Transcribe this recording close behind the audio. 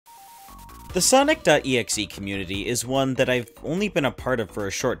The Sonic.exe community is one that I've only been a part of for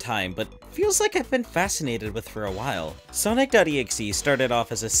a short time, but feels like I've been fascinated with for a while. Sonic.exe started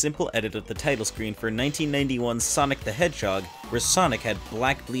off as a simple edit of the title screen for 1991's Sonic the Hedgehog, where Sonic had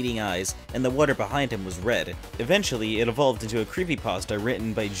black bleeding eyes and the water behind him was red. Eventually, it evolved into a creepypasta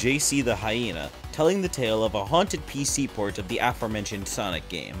written by JC the Hyena, telling the tale of a haunted PC port of the aforementioned Sonic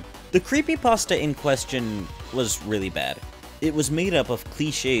game. The creepypasta in question was really bad. It was made up of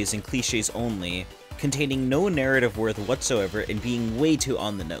cliches and cliches only, containing no narrative worth whatsoever and being way too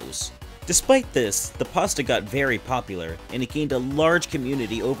on the nose. Despite this, the pasta got very popular, and it gained a large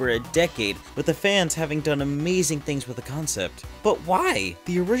community over a decade, with the fans having done amazing things with the concept. But why?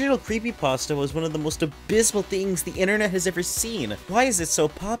 The original creepypasta was one of the most abysmal things the internet has ever seen. Why is it so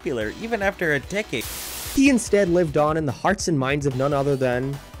popular, even after a decade? He instead lived on in the hearts and minds of none other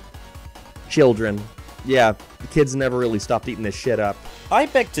than children. Yeah, the kids never really stopped eating this shit up. I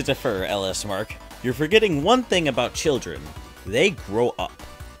beg to differ, LS Mark. You're forgetting one thing about children. They grow up.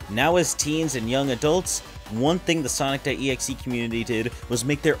 Now as teens and young adults, one thing the Sonic.exe community did was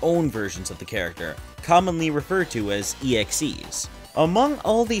make their own versions of the character, commonly referred to as EXEs. Among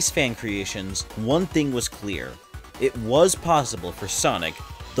all these fan creations, one thing was clear. It was possible for Sonic,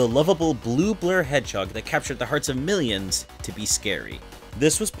 the lovable blue blur hedgehog that captured the hearts of millions, to be scary.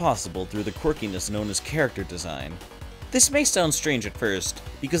 This was possible through the quirkiness known as character design. This may sound strange at first,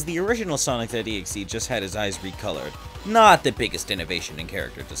 because the original Sonic.exe just had his eyes recolored, not the biggest innovation in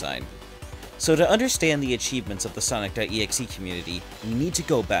character design. So to understand the achievements of the Sonic.exe community, we need to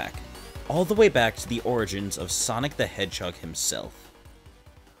go back, all the way back to the origins of Sonic the Hedgehog himself.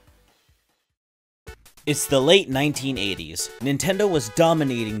 It's the late 1980s. Nintendo was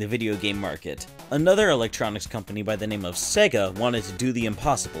dominating the video game market. Another electronics company by the name of SEGA wanted to do the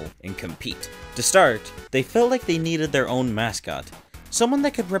impossible and compete. To start, they felt like they needed their own mascot, someone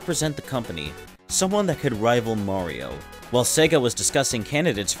that could represent the company, someone that could rival Mario. While SEGA was discussing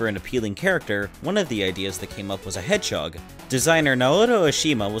candidates for an appealing character, one of the ideas that came up was a hedgehog. Designer Naoto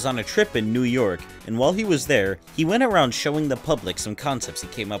Oshima was on a trip in New York, and while he was there, he went around showing the public some concepts he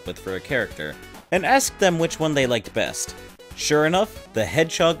came up with for a character, and asked them which one they liked best. Sure enough, the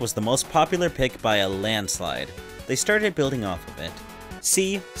hedgehog was the most popular pick by a landslide. They started building off of it.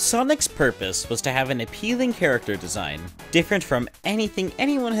 See, Sonic's purpose was to have an appealing character design, different from anything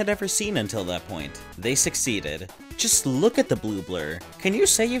anyone had ever seen until that point. They succeeded. Just look at the blue blur. Can you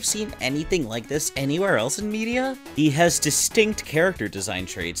say you've seen anything like this anywhere else in media? He has distinct character design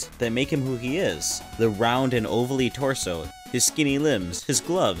traits that make him who he is. The round and ovally torso, his skinny limbs, his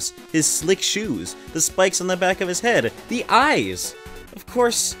gloves, his slick shoes, the spikes on the back of his head, the eyes! Of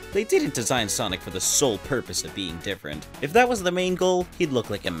course, they didn't design Sonic for the sole purpose of being different. If that was the main goal, he'd look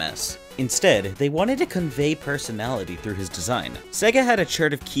like a mess. Instead, they wanted to convey personality through his design. SEGA had a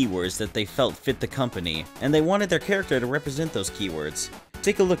chart of keywords that they felt fit the company, and they wanted their character to represent those keywords.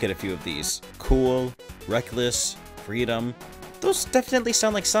 Take a look at a few of these. Cool, reckless, freedom. Those definitely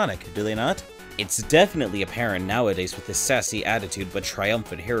sound like Sonic, do they not? It's definitely apparent nowadays with his sassy attitude but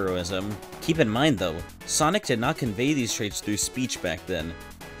triumphant heroism. Keep in mind though, Sonic did not convey these traits through speech back then.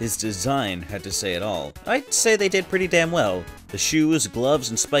 His design had to say it all. I'd say they did pretty damn well. The shoes, gloves,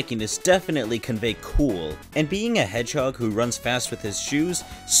 and spikiness definitely convey cool, and being a hedgehog who runs fast with his shoes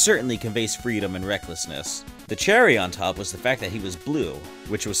certainly conveys freedom and recklessness. The cherry on top was the fact that he was blue,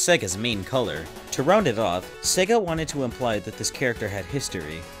 which was SEGA's main color. To round it off, SEGA wanted to imply that this character had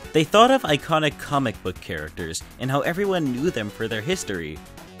history. They thought of iconic comic book characters and how everyone knew them for their history.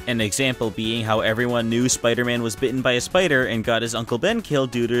 An example being how everyone knew Spider-Man was bitten by a spider and got his Uncle Ben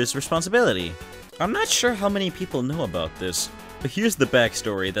killed due to his responsibility. I'm not sure how many people know about this, but here's the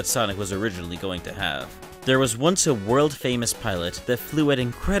backstory that Sonic was originally going to have. There was once a world-famous pilot that flew at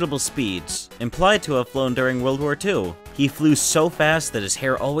incredible speeds, implied to have flown during World War II. He flew so fast that his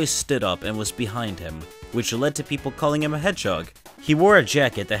hair always stood up and was behind him, which led to people calling him a hedgehog. He wore a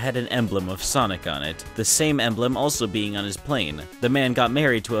jacket that had an emblem of Sonic on it, the same emblem also being on his plane. The man got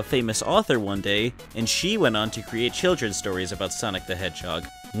married to a famous author one day, and she went on to create children's stories about Sonic the Hedgehog,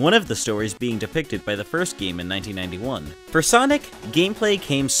 one of the stories being depicted by the first game in 1991. For Sonic, gameplay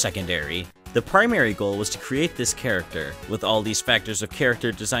came secondary. The primary goal was to create this character. With all these factors of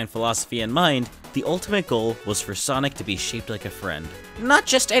character design philosophy in mind, the ultimate goal was for Sonic to be shaped like a friend. Not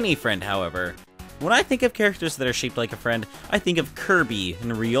just any friend, however. When I think of characters that are shaped like a friend, I think of Kirby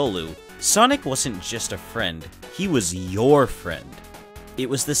and REOL. Sonic wasn't just a friend, he was your friend. It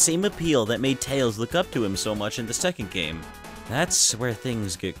was the same appeal that made Tails look up to him so much in the second game. That's where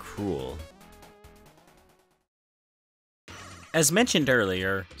things get cruel. As mentioned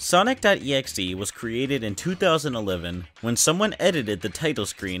earlier, Sonic.exe was created in 2011 when someone edited the title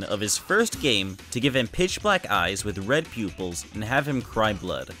screen of his first game to give him pitch black eyes with red pupils and have him cry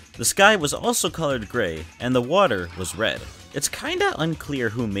blood. The sky was also colored gray, and the water was red. It's kinda unclear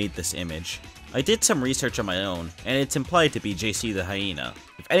who made this image. I did some research on my own, and it's implied to be JC the Hyena.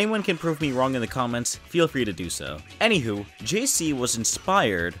 If anyone can prove me wrong in the comments, feel free to do so. Anywho, JC was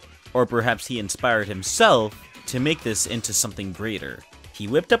inspired, or perhaps he inspired himself, to make this into something greater. He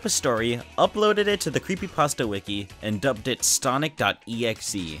whipped up a story, uploaded it to the creepypasta wiki, and dubbed it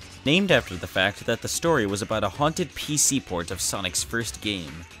Sonic.exe, named after the fact that the story was about a haunted PC port of Sonic's first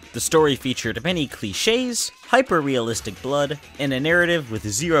game. The story featured many cliches, hyper-realistic blood, and a narrative with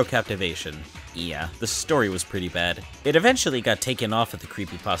zero captivation. Yeah, the story was pretty bad. It eventually got taken off of the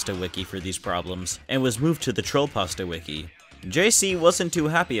creepypasta wiki for these problems, and was moved to the trollpasta wiki. JC wasn't too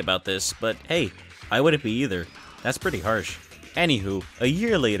happy about this, but hey, I wouldn't be either. That's pretty harsh. Anywho, a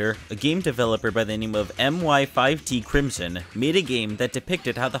year later, a game developer by the name of MY5T Crimson made a game that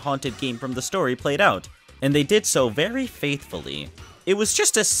depicted how the haunted game from the story played out, and they did so very faithfully. It was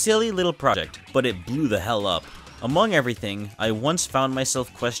just a silly little project, but it blew the hell up. Among everything, I once found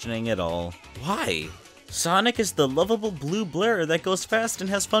myself questioning it all. Why? Sonic is the lovable blue blur that goes fast and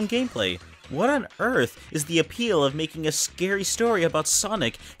has fun gameplay. What on earth is the appeal of making a scary story about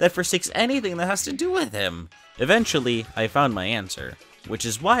Sonic that forsakes anything that has to do with him? Eventually, I found my answer, which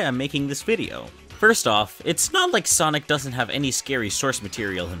is why I'm making this video. First off, it's not like Sonic doesn't have any scary source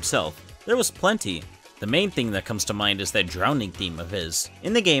material himself. There was plenty. The main thing that comes to mind is that drowning theme of his.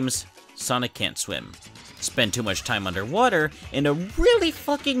 In the games, Sonic can't swim, spend too much time underwater, and a really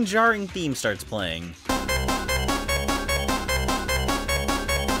fucking jarring theme starts playing.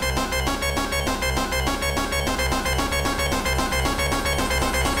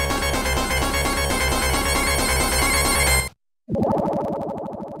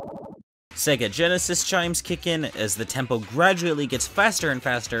 SEGA Genesis chimes kick in as the tempo gradually gets faster and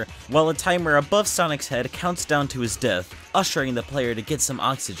faster, while a timer above Sonic's head counts down to his death, ushering the player to get some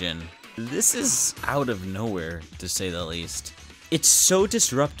oxygen. This is out of nowhere, to say the least. It's so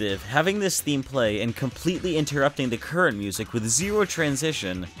disruptive having this theme play and completely interrupting the current music with zero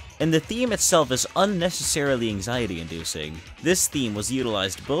transition, and the theme itself is unnecessarily anxiety-inducing. This theme was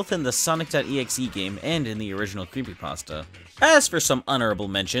utilized both in the Sonic.exe game and in the original creepypasta. As for some honorable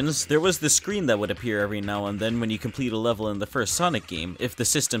mentions, there was the screen that would appear every now and then when you complete a level in the first Sonic game if the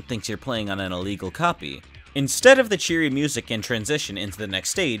system thinks you're playing on an illegal copy. Instead of the cheery music and transition into the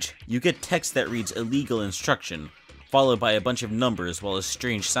next stage, you get text that reads illegal instruction, followed by a bunch of numbers while a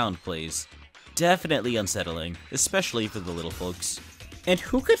strange sound plays. Definitely unsettling, especially for the little folks. And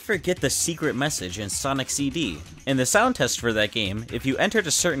who could forget the secret message in Sonic CD? In the sound test for that game, if you entered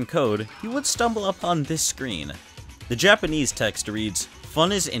a certain code, you would stumble upon this screen. The Japanese text reads,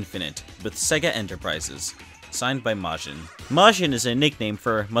 "Fun is infinite, with SEGA Enterprises." Signed by Majin. Majin is a nickname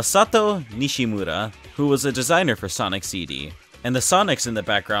for Masato Nishimura, who was a designer for Sonic CD, and the Sonics in the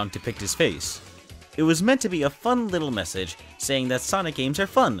background depict his face. It was meant to be a fun little message, saying that Sonic games are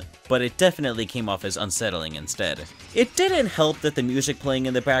fun, but it definitely came off as unsettling instead. It didn't help that the music playing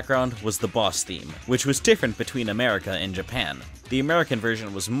in the background was the boss theme, which was different between America and Japan. The American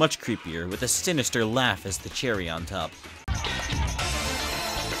version was much creepier, with a sinister laugh as the cherry on top.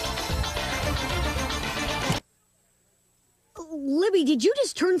 Libby, did you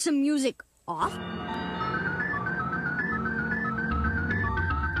just turn some music off?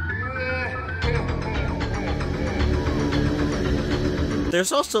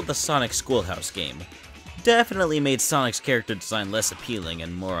 There's also the Sonic Schoolhouse game. Definitely made Sonic's character design less appealing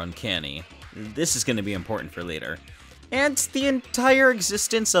and more uncanny. This is going to be important for later. And the entire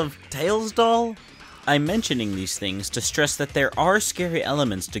existence of Tails Doll? I'm mentioning these things to stress that there are scary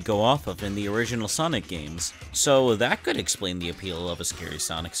elements to go off of in the original Sonic games, so that could explain the appeal of a scary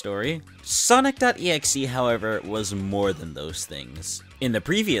Sonic story. Sonic.exe, however, was more than those things. In the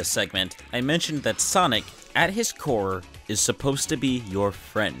previous segment, I mentioned that Sonic, at his core, is supposed to be your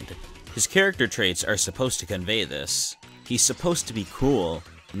friend. His character traits are supposed to convey this. He's supposed to be cool.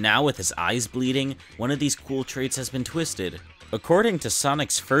 Now with his eyes bleeding, one of these cool traits has been twisted. According to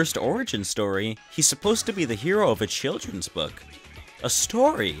Sonic's first origin story, he's supposed to be the hero of a children's book. A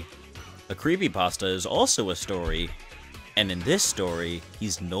story! A creepypasta is also a story. And in this story,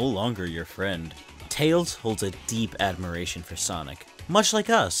 he's no longer your friend. Tails holds a deep admiration for Sonic, much like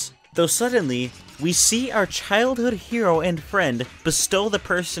us. Though suddenly, we see our childhood hero and friend bestow the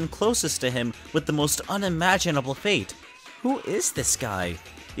person closest to him with the most unimaginable fate. Who is this guy?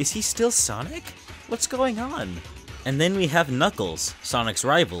 Is he still Sonic? What's going on? And then we have Knuckles, Sonic's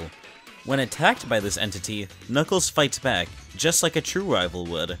rival. When attacked by this entity, Knuckles fights back, just like a true rival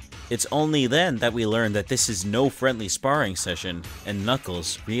would. It's only then that we learn that this is no friendly sparring session, and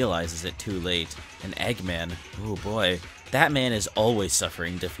Knuckles realizes it too late. And Eggman, oh boy, that man is always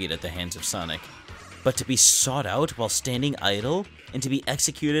suffering defeat at the hands of Sonic. But to be sought out while standing idle, and to be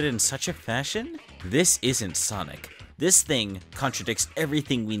executed in such a fashion? This isn't Sonic. This thing contradicts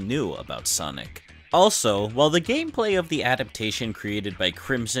everything we knew about Sonic. Also, while the gameplay of the adaptation created by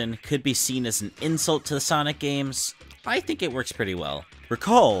Crimson could be seen as an insult to the Sonic games, I think it works pretty well.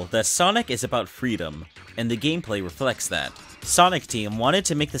 Recall that Sonic is about freedom, and the gameplay reflects that. Sonic Team wanted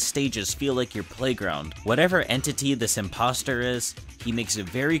to make the stages feel like your playground. Whatever entity this imposter is, he makes it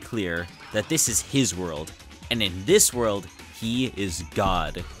very clear that this is his world, and in this world, he is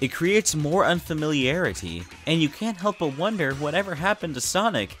God. It creates more unfamiliarity, and you can't help but wonder whatever happened to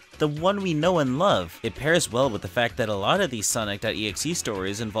Sonic, the one we know and love. It pairs well with the fact that a lot of these Sonic.exe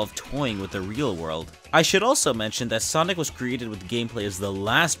stories involve toying with the real world. I should also mention that Sonic was created with gameplay as the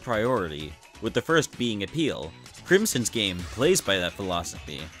last priority, with the first being Appeal. Crimson's game plays by that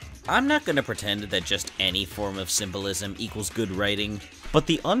philosophy. I'm not gonna pretend that just any form of symbolism equals good writing, but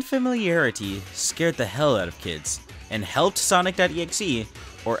the unfamiliarity scared the hell out of kids, and helped Sonic.exe,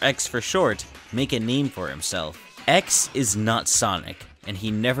 or X for short, make a name for himself. X is not Sonic, and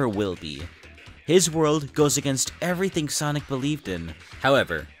he never will be. His world goes against everything Sonic believed in.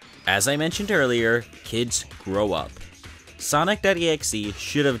 However, as I mentioned earlier, kids grow up. Sonic.exe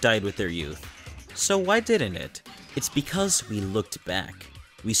should have died with their youth. So why didn't it? It's because we looked back.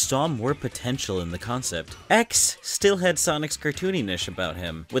 We saw more potential in the concept. X still had Sonic's cartooniness about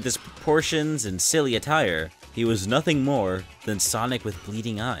him. With his proportions and silly attire, he was nothing more than Sonic with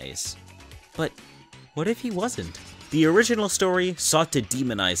bleeding eyes. But what if he wasn't? The original story sought to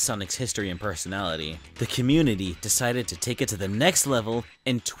demonize Sonic's history and personality. The community decided to take it to the next level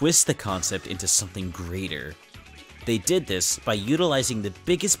and twist the concept into something greater. They did this by utilizing the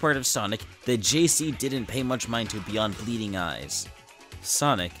biggest part of Sonic that JC didn't pay much mind to beyond bleeding eyes.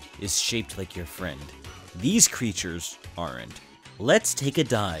 Sonic is shaped like your friend. These creatures aren't. Let's take a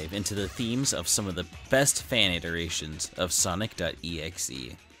dive into the themes of some of the best fan iterations of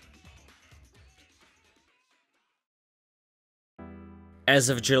Sonic.exe. As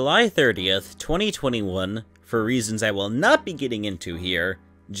of July 30th, 2021, for reasons I will not be getting into here,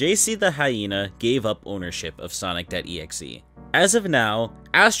 JC the Hyena gave up ownership of Sonic.exe. As of now,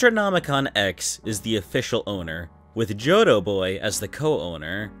 Astronomicon X is the official owner, with Jodo Boy as the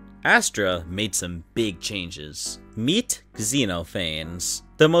co-owner. Astra made some big changes. Meet Xenophanes.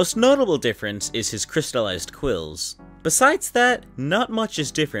 The most notable difference is his crystallized quills. Besides that, not much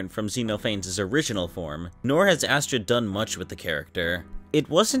is different from Xenophanes' original form, nor has Astra done much with the character. It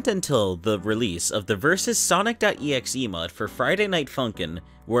wasn't until the release of the Versus Sonic.exe mod for Friday Night Funkin',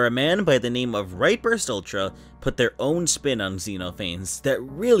 where a man by the name of Rightburst Ultra put their own spin on Xenophanes, that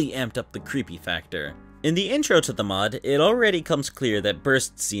really amped up the creepy factor. In the intro to the mod, it already comes clear that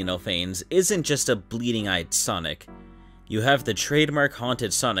Burst Xenophanes isn't just a bleeding-eyed Sonic. You have the trademark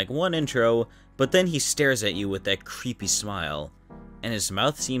Haunted Sonic 1 intro, but then he stares at you with that creepy smile, and his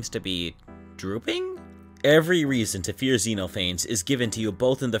mouth seems to be drooping? Every reason to fear Xenophanes is given to you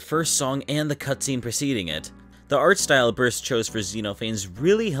both in the first song and the cutscene preceding it. The art style Burst chose for Xenophanes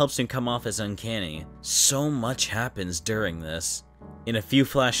really helps him come off as uncanny. So much happens during this. In a few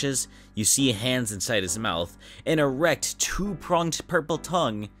flashes, you see hands inside his mouth, an erect, two-pronged purple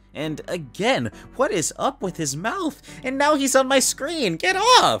tongue, and again, what is up with his mouth? And now he's on my screen, get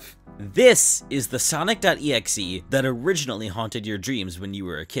off! This is the Sonic.exe that originally haunted your dreams when you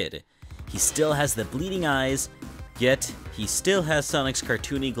were a kid. He still has the bleeding eyes, yet he still has Sonic's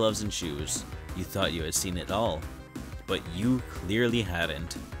cartoony gloves and shoes. You thought you had seen it all, but you clearly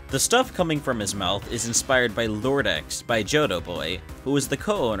hadn't. The stuff coming from his mouth is inspired by Lord X by Jodo Boy, who is the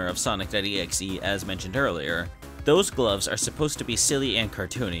co-owner of Sonic.exe as mentioned earlier. Those gloves are supposed to be silly and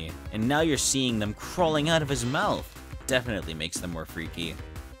cartoony, and now you're seeing them crawling out of his mouth. Definitely makes them more freaky.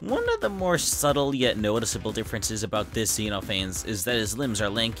 One of the more subtle yet noticeable differences about this Xenophanes is that his limbs are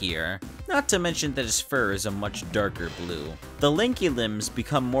lankier, not to mention that his fur is a much darker blue. The lanky limbs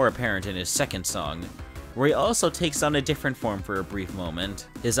become more apparent in his second song, where he also takes on a different form for a brief moment.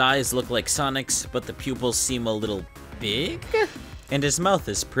 His eyes look like Sonic's, but the pupils seem a little big? And his mouth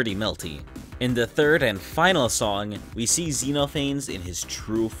is pretty melty. In the third and final song, we see Xenophanes in his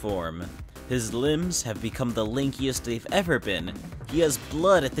true form. His limbs have become the lankiest they've ever been. He has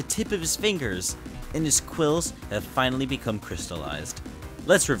blood at the tip of his fingers, and his quills have finally become crystallized.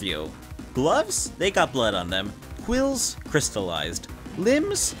 Let's review. Gloves? They got blood on them. Quills? Crystallized.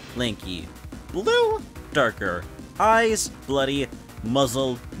 Limbs? Lanky. Blue? Darker. Eyes? Bloody.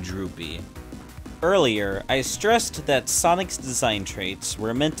 muzzle droopy. Earlier, I stressed that Sonic's design traits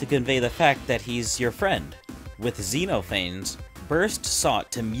were meant to convey the fact that he's your friend. With Xenophanes, Burst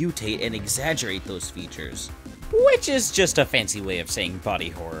sought to mutate and exaggerate those features, which is just a fancy way of saying body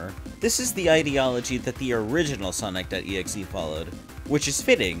horror. This is the ideology that the original Sonic.exe followed, which is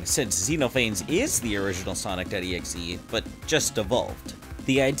fitting since Xenophanes is the original Sonic.exe, but just evolved.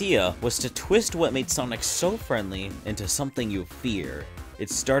 The idea was to twist what made Sonic so friendly into something you fear. It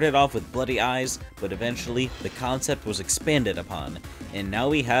started off with bloody eyes, but eventually the concept was expanded upon, and now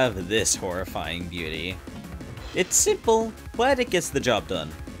we have this horrifying beauty. It's simple, but it gets the job done.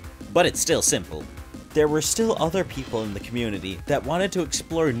 But it's still simple. There were still other people in the community that wanted to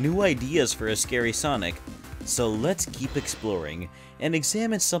explore new ideas for a scary Sonic, so let's keep exploring and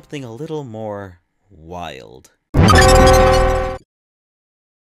examine something a little more wild.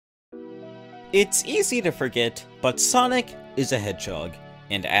 It's easy to forget, but Sonic is a hedgehog.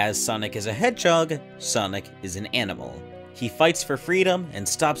 And as Sonic is a hedgehog, Sonic is an animal. He fights for freedom and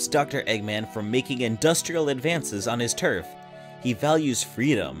stops Dr. Eggman from making industrial advances on his turf. He values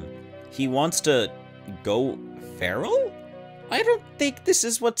freedom. He wants to go feral? I don't think this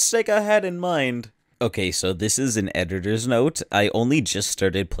is what SEGA had in mind. Okay, so this is an editor's note. I only just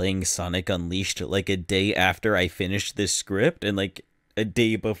started playing Sonic Unleashed like a day after I finished this script and like a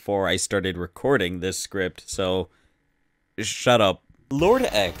day before I started recording this script, so shut up. Lord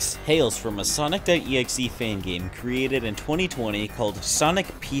X hails from a Sonic.exe fan game created in 2020 called Sonic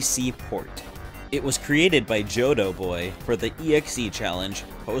PC Port. It was created by Jodo Boy for the EXE challenge,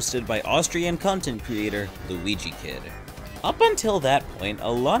 hosted by Austrian content creator Luigi Kid. Up until that point,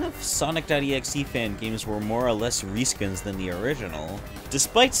 a lot of Sonic.exe fan games were more or less reskins than the original.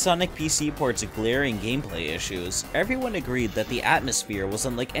 Despite Sonic PC Port's glaring gameplay issues, everyone agreed that the atmosphere was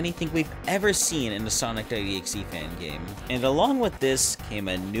unlike anything we've ever seen in a Sonic.exe fan game. And along with this came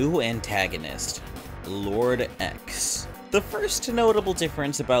a new antagonist, Lord X. The first notable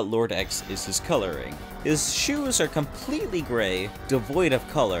difference about Lord X is his coloring. His shoes are completely gray, devoid of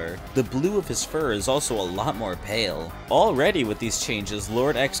color. The blue of his fur is also a lot more pale. Already with these changes,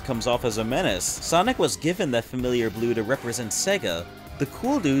 Lord X comes off as a menace. Sonic was given that familiar blue to represent SEGA, the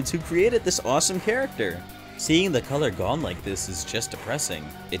cool dudes who created this awesome character. Seeing the color gone like this is just depressing.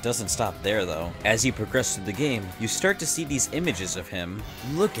 It doesn't stop there though. As you progress through the game, you start to see these images of him.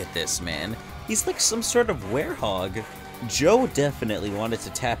 Look at this man. He's like some sort of werehog. Joe definitely wanted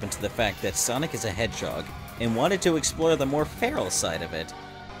to tap into the fact that Sonic is a hedgehog, and wanted to explore the more feral side of it,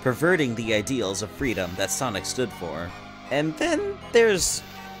 perverting the ideals of freedom that Sonic stood for. And then there's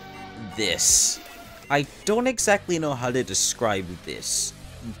this. I don't exactly know how to describe this,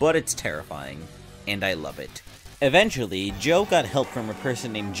 but it's terrifying, and I love it. Eventually, Joe got help from a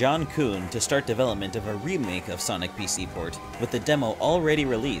person named John Kuhn to start development of a remake of Sonic PC Port, with the demo already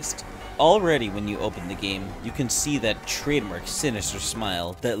released. Already when you open the game, you can see that trademark sinister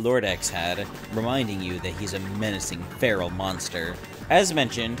smile that Lord X had, reminding you that he's a menacing feral monster. As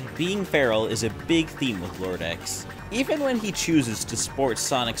mentioned, being feral is a big theme with Lord X. Even when he chooses to sport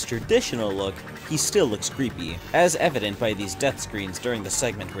Sonic's traditional look, he still looks creepy, as evident by these death screens during the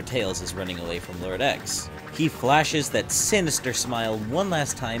segment where Tails is running away from Lord X. He flashes that sinister smile one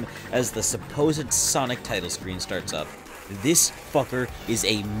last time as the supposed Sonic title screen starts up. This fucker is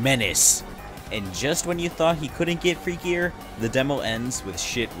a menace. And just when you thought he couldn't get freakier, the demo ends with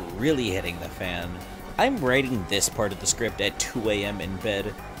shit really hitting the fan. I'm writing this part of the script at 2 AM in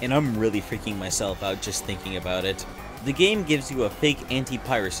bed, and I'm really freaking myself out just thinking about it. The game gives you a fake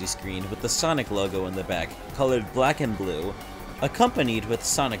anti-piracy screen with the Sonic logo in the back, colored black and blue, accompanied with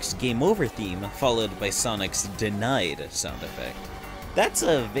Sonic's Game Over theme, followed by Sonic's Denied sound effect. That's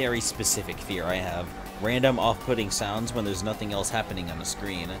a very specific fear I have. Random off-putting sounds when there's nothing else happening on the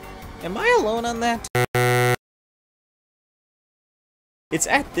screen. Am I alone on that? It's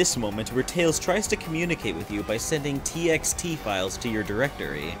at this moment where Tails tries to communicate with you by sending TXT files to your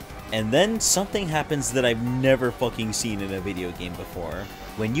directory. And then something happens that I've never fucking seen in a video game before.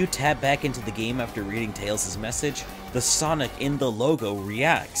 When you tab back into the game after reading Tails' message, the Sonic in the logo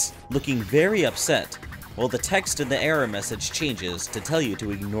reacts, looking very upset, while the text in the error message changes to tell you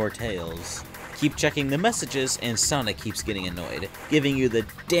to ignore Tails. Keep checking the messages, and Sonic keeps getting annoyed, giving you the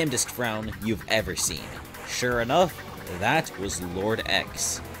damnedest frown you've ever seen. Sure enough, that was Lord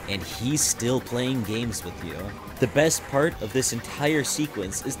X, and he's still playing games with you. The best part of this entire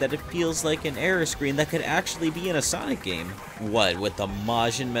sequence is that it feels like an error screen that could actually be in a Sonic game. What, with the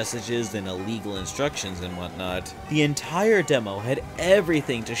Majin messages and illegal instructions and whatnot. The entire demo had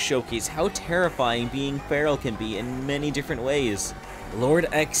everything to showcase how terrifying being feral can be in many different ways. Lord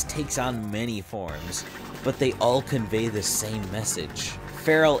X takes on many forms, but they all convey the same message.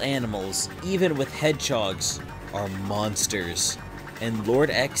 Feral animals, even with hedgehogs, are monsters, and Lord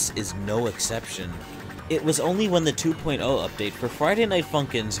X is no exception. It was only when the 2.0 update for Friday Night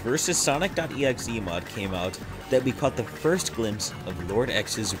Funkin's vs Sonic.exe mod came out that we caught the first glimpse of Lord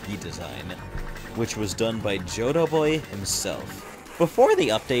X's redesign, which was done by Jodo Boy himself. Before the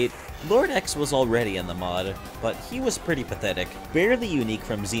update, Lord X was already in the mod, but he was pretty pathetic, barely unique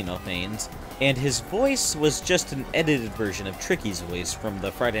from Xenophanes, and his voice was just an edited version of Tricky's voice from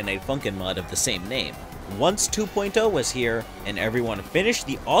the Friday Night Funkin' mod of the same name. Once 2.0 was here, and everyone finished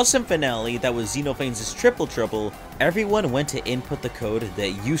the awesome finale that was Xenophanes' Triple Trouble, everyone went to input the code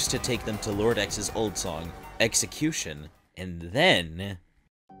that used to take them to Lord X's old song, Execution, and then...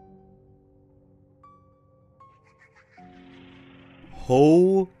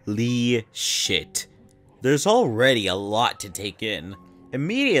 Holy shit. There's already a lot to take in.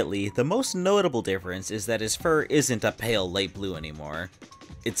 Immediately, the most notable difference is that his fur isn't a pale light blue anymore.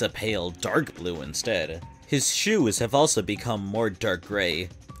 It's a pale dark blue instead. His shoes have also become more dark gray.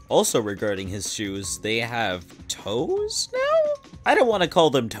 Also regarding his shoes, they have toes now? I don't want to call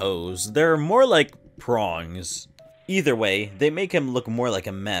them toes, they're more like prongs. Either way, they make him look more like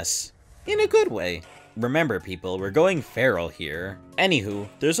a mess. In a good way. Remember people, we're going feral here. Anywho,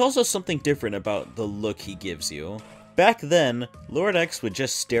 there's also something different about the look he gives you. Back then, Lord X would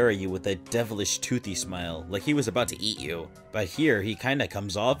just stare at you with a devilish toothy smile, like he was about to eat you. But here, he kinda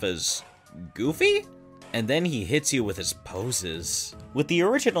comes off as... goofy? And then he hits you with his poses. With the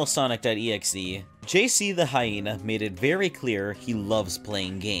original Sonic.exe, JC the Hyena made it very clear he loves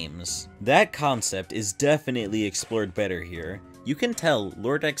playing games. That concept is definitely explored better here. You can tell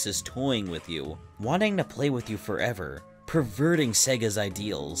Lord X is toying with you, wanting to play with you forever, perverting Sega's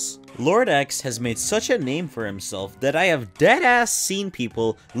ideals. Lord X has made such a name for himself that I have deadass seen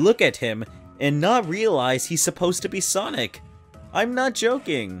people look at him and not realize he's supposed to be Sonic. I'm not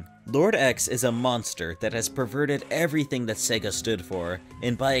joking. Lord X is a monster that has perverted everything that Sega stood for,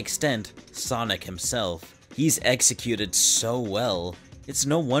 and by extent, Sonic himself. He's executed so well. It's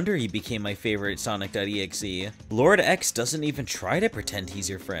no wonder he became my favorite Sonic.exe. Lord X doesn't even try to pretend he's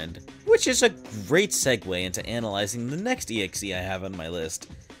your friend, which is a great segue into analyzing the next EXE I have on my list.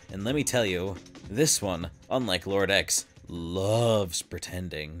 And let me tell you, this one, unlike Lord X, loves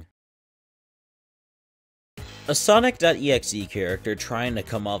pretending. A Sonic.exe character trying to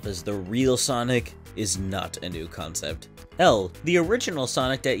come off as the real Sonic is not a new concept. Hell, the original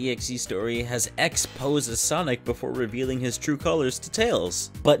Sonic.exe story has X pose as Sonic before revealing his true colors to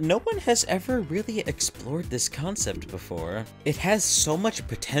Tails. But no one has ever really explored this concept before. It has so much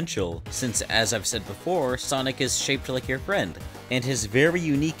potential, since as I've said before, Sonic is shaped like your friend, and his very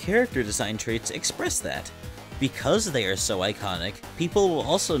unique character design traits express that. Because they are so iconic, people will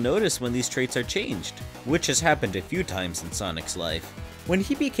also notice when these traits are changed, which has happened a few times in Sonic's life. When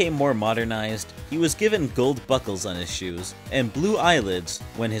he became more modernized, he was given gold buckles on his shoes, and blue eyelids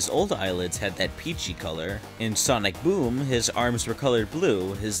when his old eyelids had that peachy color. In Sonic Boom, his arms were colored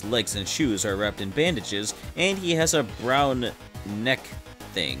blue, his legs and shoes are wrapped in bandages, and he has a brown neck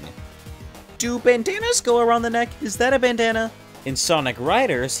thing. Do bandanas go around the neck? Is that a bandana? In Sonic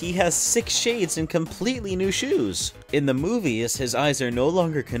Riders, he has 6 shades and completely new shoes. In the movies, his eyes are no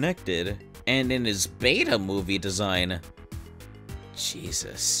longer connected, and in his beta movie design,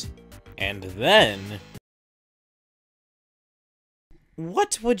 Jesus. And then...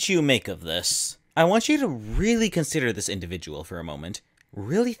 what would you make of this? I want you to really consider this individual for a moment.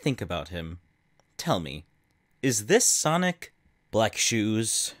 Really think about him. Tell me, is this Sonic? Black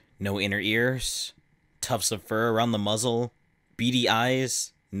shoes, no inner ears, tufts of fur around the muzzle, beady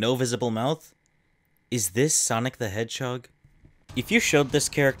eyes, no visible mouth? Is this Sonic the Hedgehog? If you showed this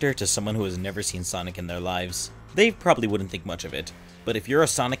character to someone who has never seen Sonic in their lives, they probably wouldn't think much of it. But if you're a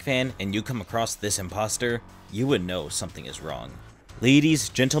Sonic fan and you come across this imposter, you would know something is wrong. Ladies,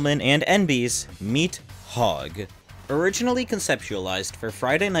 gentlemen, and NBs, meet Hog. Originally conceptualized for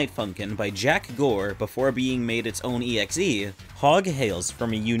Friday Night Funkin' by Jack Gore before being made its own EXE, Hog hails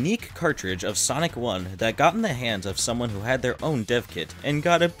from a unique cartridge of Sonic 1 that got in the hands of someone who had their own dev kit and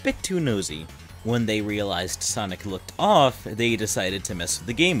got a bit too nosy. When they realized Sonic looked off, they decided to mess with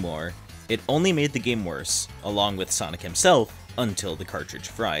the game more. It only made the game worse, along with Sonic himself, until the cartridge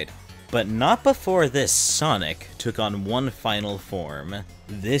fried. But not before this Sonic took on one final form.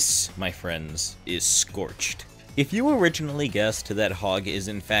 This, my friends, is Scorched. If you originally guessed that Hog is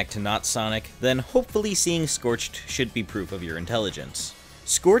in fact not Sonic, then hopefully seeing Scorched should be proof of your intelligence.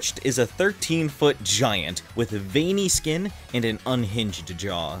 Scorched is a 13-foot giant with veiny skin and an unhinged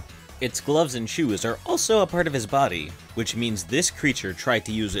jaw. Its gloves and shoes are also a part of his body, which means this creature tried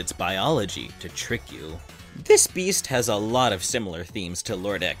to use its biology to trick you. This beast has a lot of similar themes to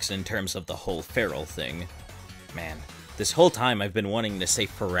Lord X in terms of the whole feral thing. Man, this whole time I've been wanting to say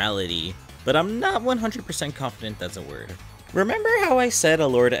ferality, but I'm not 100% confident that's a word. Remember how I said a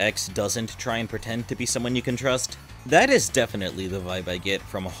Lord X doesn't try and pretend to be someone you can trust? That is definitely the vibe I get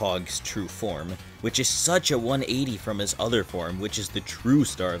from Hog's true form, which is such a 180 from his other form, which is the true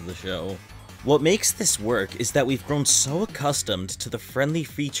star of the show. What makes this work is that we've grown so accustomed to the friendly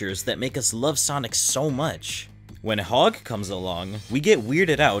features that make us love Sonic so much. When Hog comes along, we get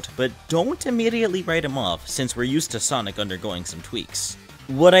weirded out, but don't immediately write him off since we're used to Sonic undergoing some tweaks.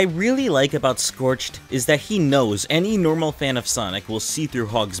 What I really like about Scorched is that he knows any normal fan of Sonic will see through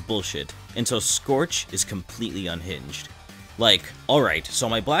Hog's bullshit, and so Scorch is completely unhinged. Like, alright, so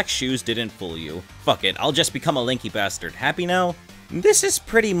my black shoes didn't fool you. Fuck it, I'll just become a lanky bastard. Happy now? This is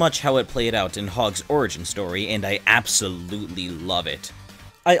pretty much how it played out in Hog's origin story, and I absolutely love it.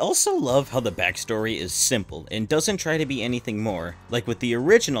 I also love how the backstory is simple and doesn't try to be anything more, like with the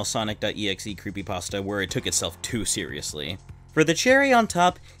original Sonic.exe creepypasta where it took itself too seriously. For the cherry on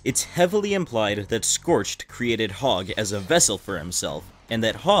top, it's heavily implied that Scorched created Hog as a vessel for himself, and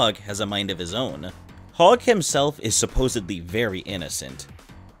that Hog has a mind of his own. Hog himself is supposedly very innocent.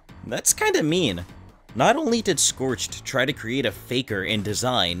 That's kinda mean. Not only did Scorched try to create a faker in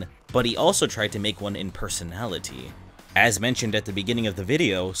design, but he also tried to make one in personality. As mentioned at the beginning of the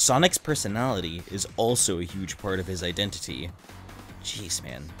video, Sonic's personality is also a huge part of his identity. Jeez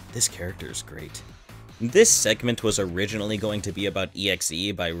man, this character is great. This segment was originally going to be about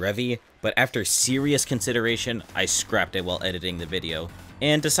EXE by Revi, but after serious consideration, I scrapped it while editing the video,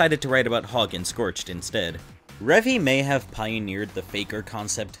 and decided to write about Hog and Scorched instead. Revi may have pioneered the faker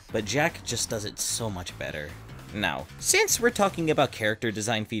concept, but Jack just does it so much better. Now, since we're talking about character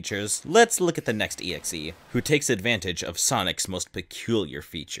design features, let's look at the next EXE, who takes advantage of Sonic's most peculiar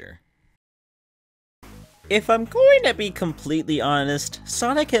feature. If I'm going to be completely honest,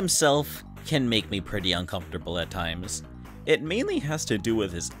 Sonic himself can make me pretty uncomfortable at times. It mainly has to do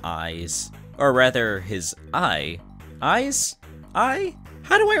with his eyes. Or rather, his eye. Eyes? Eye?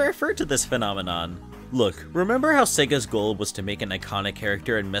 How do I refer to this phenomenon? Look, remember how Sega's goal was to make an iconic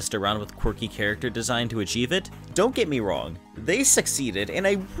character and messed around with quirky character design to achieve it? Don't get me wrong, they succeeded and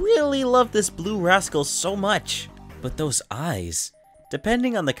I really love this blue rascal so much. But those eyes,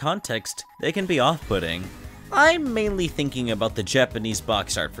 depending on the context, they can be off-putting. I'm mainly thinking about the Japanese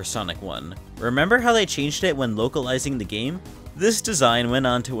box art for Sonic 1. Remember how they changed it when localizing the game? This design went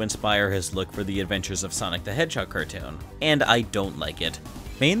on to inspire his look for the Adventures of Sonic the Hedgehog cartoon, and I don't like it.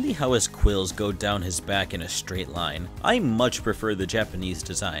 Mainly how his quills go down his back in a straight line. I much prefer the Japanese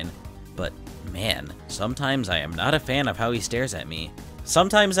design, but man, sometimes I am not a fan of how he stares at me.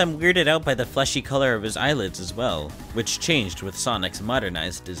 Sometimes I'm weirded out by the fleshy color of his eyelids as well, which changed with Sonic's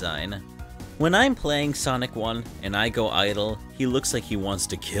modernized design. When I'm playing Sonic 1 and I go idle, he looks like he wants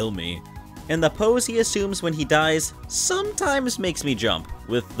to kill me. And the pose he assumes when he dies sometimes makes me jump,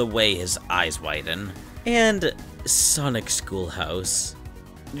 with the way his eyes widen. And Sonic Schoolhouse.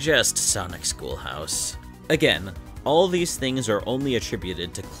 Just Sonic Schoolhouse. Again, all these things are only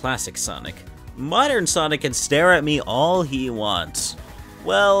attributed to classic Sonic. Modern Sonic can stare at me all he wants.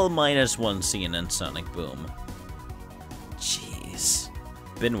 Well, minus one scene in Sonic Boom. Jeez.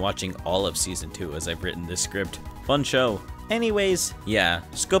 Been watching all of Season 2 as I've written this script. Fun show. Anyways, yeah,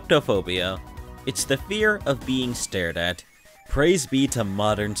 Scoptophobia. It's the fear of being stared at. Praise be to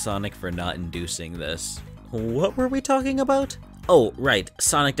modern Sonic for not inducing this. What were we talking about? Oh, right,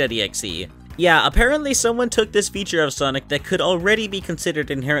 Sonic.exe. Yeah, apparently someone took this feature of Sonic that could already be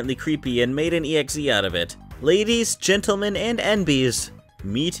considered inherently creepy and made an EXE out of it. Ladies, gentlemen, and NBs,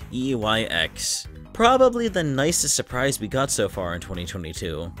 meet EYX. Probably the nicest surprise we got so far in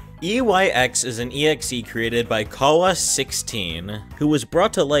 2022. EYX is an EXE created by Kawa16, who was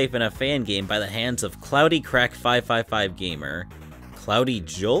brought to life in a fan game by the hands of Cloudy Crack 555 Gamer. Cloudy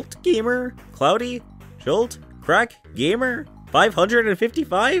Jolt Gamer? Cloudy Jolt Crack Gamer?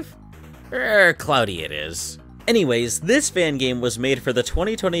 555? Cloudy it is. Anyways, this fan game was made for the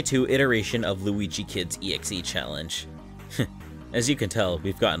 2022 iteration of Luigi Kid's EXE Challenge. As you can tell,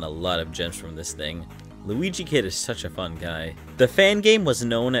 we've gotten a lot of gems from this thing. Luigi Kid is such a fun guy. The fan game was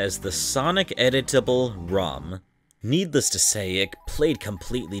known as the Sonic Editable ROM. Needless to say, it played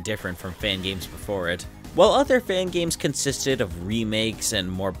completely different from fan games before it. While other fan games consisted of remakes and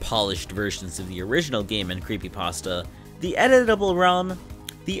more polished versions of the original game and creepypasta, the editable ROM...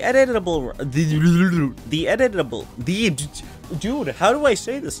 Dude, how do I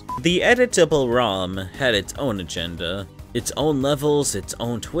say this? The editable ROM had its own agenda. its own levels, its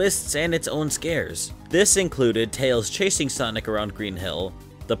own twists, and its own scares. This included Tails chasing Sonic around Green Hill,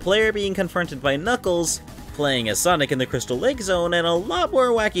 the player being confronted by Knuckles, playing as Sonic in the Crystal Lake Zone, and a lot more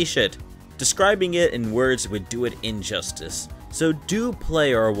wacky shit. Describing it in words would do it injustice, so do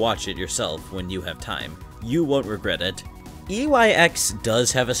play or watch it yourself when you have time. You won't regret it. EYX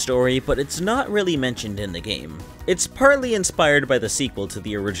does have a story, but it's not really mentioned in the game. It's partly inspired by the sequel to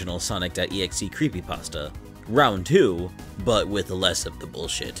the original Sonic.exe creepypasta, Round 2, but with less of the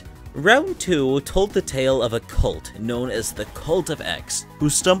bullshit. Round 2 told the tale of a cult known as the Cult of X, who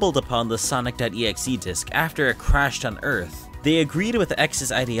stumbled upon the Sonic.exe disc after it crashed on Earth. They agreed with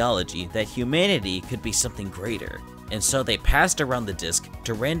X's ideology that humanity could be something greater, and so they passed around the disc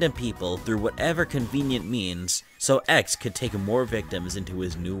to random people through whatever convenient means so X could take more victims into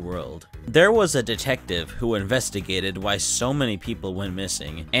his new world. There was a detective who investigated why so many people went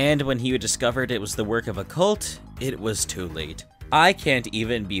missing, and when he discovered it was the work of a cult, it was too late. I can't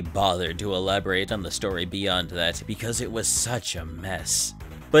even be bothered to elaborate on the story beyond that because it was such a mess.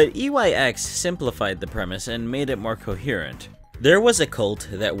 But EYX simplified the premise and made it more coherent. There was a cult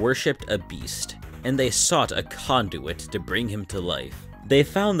that worshipped a beast, and they sought a conduit to bring him to life. They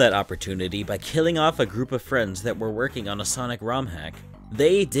found that opportunity by killing off a group of friends that were working on a Sonic ROM hack.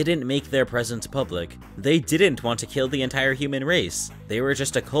 They didn't make their presence public. They didn't want to kill the entire human race. They were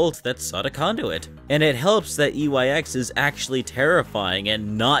just a cult that sought a conduit. And it helps that EYX is actually terrifying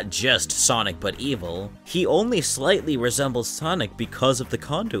and not just Sonic but evil. He only slightly resembles Sonic because of the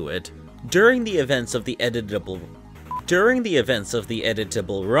conduit. During the events of the editable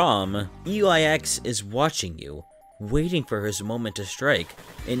ROM, EYX is watching you, waiting for his moment to strike,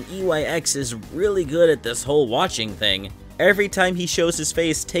 and EYX is really good at this whole watching thing. Every time he shows his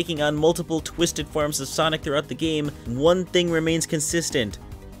face taking on multiple twisted forms of Sonic throughout the game, one thing remains consistent: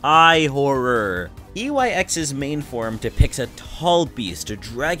 eye horror. EYX's main form depicts a tall beast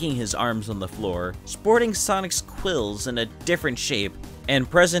dragging his arms on the floor, sporting Sonic's quills in a different shape, and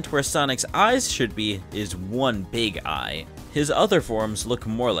present where Sonic's eyes should be is one big eye. His other forms look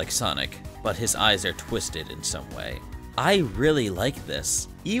more like Sonic, but his eyes are twisted in some way. I really like this.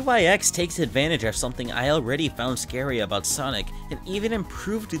 EYX takes advantage of something I already found scary about Sonic and even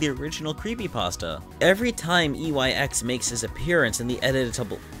improved the original creepypasta. Every time EYX makes his appearance in the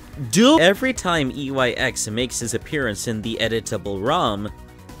editable ROM,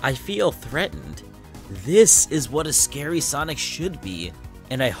 I feel threatened. This is what a scary Sonic should be,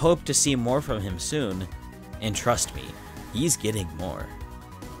 and I hope to see more from him soon. And trust me, he's getting more.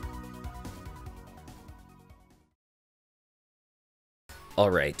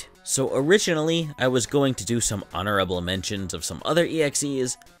 Alright, so originally I was going to do some honorable mentions of some other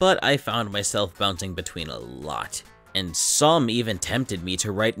EXEs, but I found myself bouncing between a lot. And some even tempted me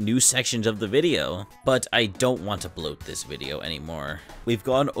to write new sections of the video, but I don't want to bloat this video anymore. We've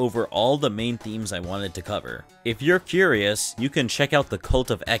gone over all the main themes I wanted to cover. If you're curious, you can check out the Cult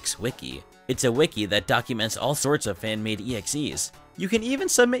of X wiki. It's a wiki that documents all sorts of fan-made EXEs. You can even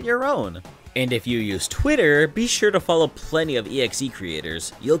submit your own. And if you use Twitter, be sure to follow plenty of EXE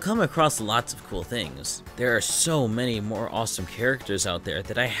creators. You'll come across lots of cool things. There are so many more awesome characters out there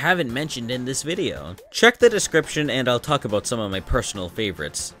that I haven't mentioned in this video. Check the description and I'll talk about some of my personal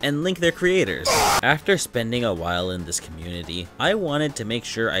favorites, and link their creators. After spending a while in this community, I wanted to make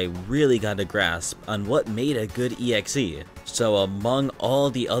sure I really got a grasp on what made a good EXE. So among all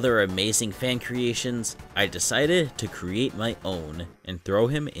the other amazing fan creations, I decided to create my own and throw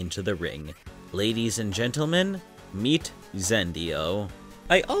him into the ring. Ladies and gentlemen, meet Zendio.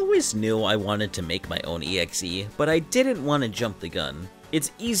 I always knew I wanted to make my own EXE, but I didn't want to jump the gun.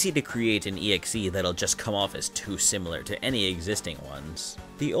 It's easy to create an EXE that'll just come off as too similar to any existing ones.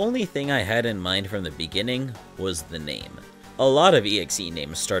 The only thing I had in mind from the beginning was the name. A lot of EXE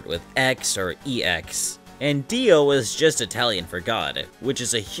names start with X or EX, and Dio is just Italian for God, which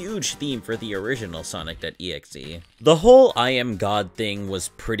is a huge theme for the original Sonic.exe. The whole I am God thing was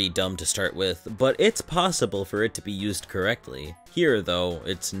pretty dumb to start with, but it's possible for it to be used correctly. Here, though,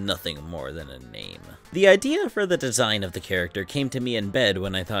 it's nothing more than a name. The idea for the design of the character came to me in bed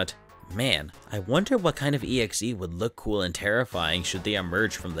when I thought, man, I wonder what kind of EXE would look cool and terrifying should they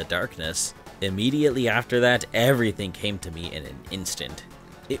emerge from the darkness. Immediately after that, everything came to me in an instant.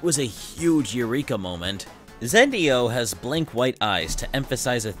 It was a huge eureka moment. Zendio has blank white eyes to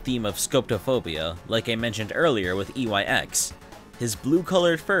emphasize a theme of scopophobia, like I mentioned earlier with EYX. His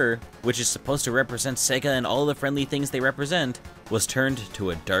blue-colored fur, which is supposed to represent SEGA and all the friendly things they represent, was turned to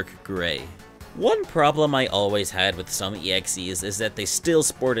a dark gray. One problem I always had with some EXEs is that they still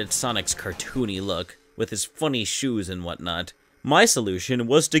sported Sonic's cartoony look, with his funny shoes and whatnot. My solution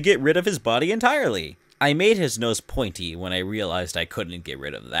was to get rid of his body entirely. I made his nose pointy when I realized I couldn't get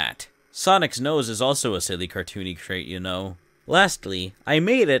rid of that. Sonic's nose is also a silly cartoony trait, you know. Lastly, I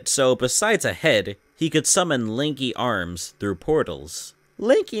made it so besides a head, he could summon lanky arms through portals.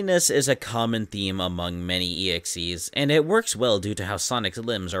 Lankiness is a common theme among many EXEs, and it works well due to how Sonic's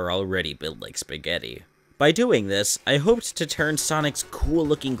limbs are already built like spaghetti. By doing this, I hoped to turn Sonic's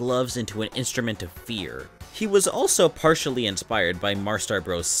cool-looking gloves into an instrument of fear. He was also partially inspired by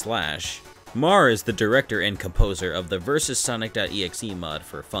MarStarBro's Slash. Mar is the director and composer of the Versus Sonic.exe mod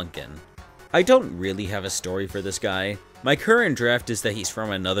for Funkin'. I don't really have a story for this guy. My current draft is that he's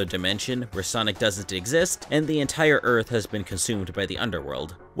from another dimension where Sonic doesn't exist, and the entire Earth has been consumed by the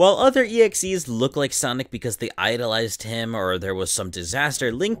underworld. While other EXEs look like Sonic because they idolized him or there was some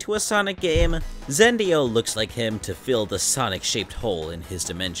disaster linked to a Sonic game, Zendio looks like him to fill the Sonic-shaped hole in his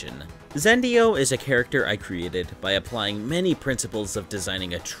dimension. Zendio is a character I created by applying many principles of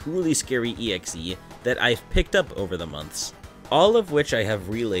designing a truly scary EXE that I've picked up over the months, all of which I have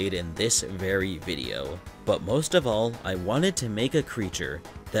relayed in this very video. But most of all, I wanted to make a creature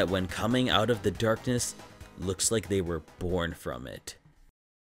that when coming out of the darkness, looks like they were born from it.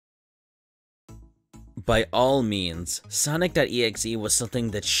 By all means, Sonic.exe was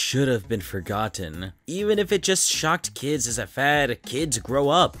something that should have been forgotten. Even if it just shocked kids as a fad, kids grow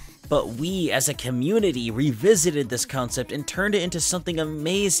up. But we, as a community, revisited this concept and turned it into something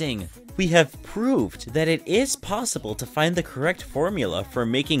amazing. We have proved that it is possible to find the correct formula for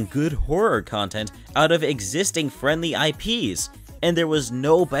making good horror content out of existing friendly IPs, and there was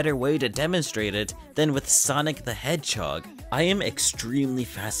no better way to demonstrate it than with Sonic the Hedgehog. I am extremely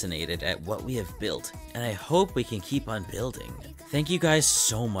fascinated at what we have built, and I hope we can keep on building. Thank you guys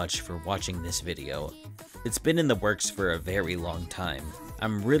so much for watching this video. It's been in the works for a very long time.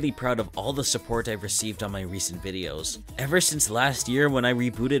 I'm really proud of all the support I've received on my recent videos. Ever since last year when I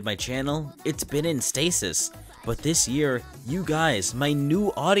rebooted my channel, it's been in stasis. But this year, you guys, my new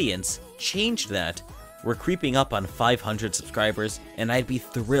audience, changed that. We're creeping up on 500 subscribers, and I'd be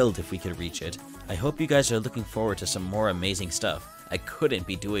thrilled if we could reach it. I hope you guys are looking forward to some more amazing stuff. I couldn't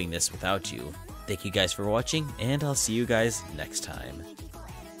be doing this without you. Thank you guys for watching, and I'll see you guys next time.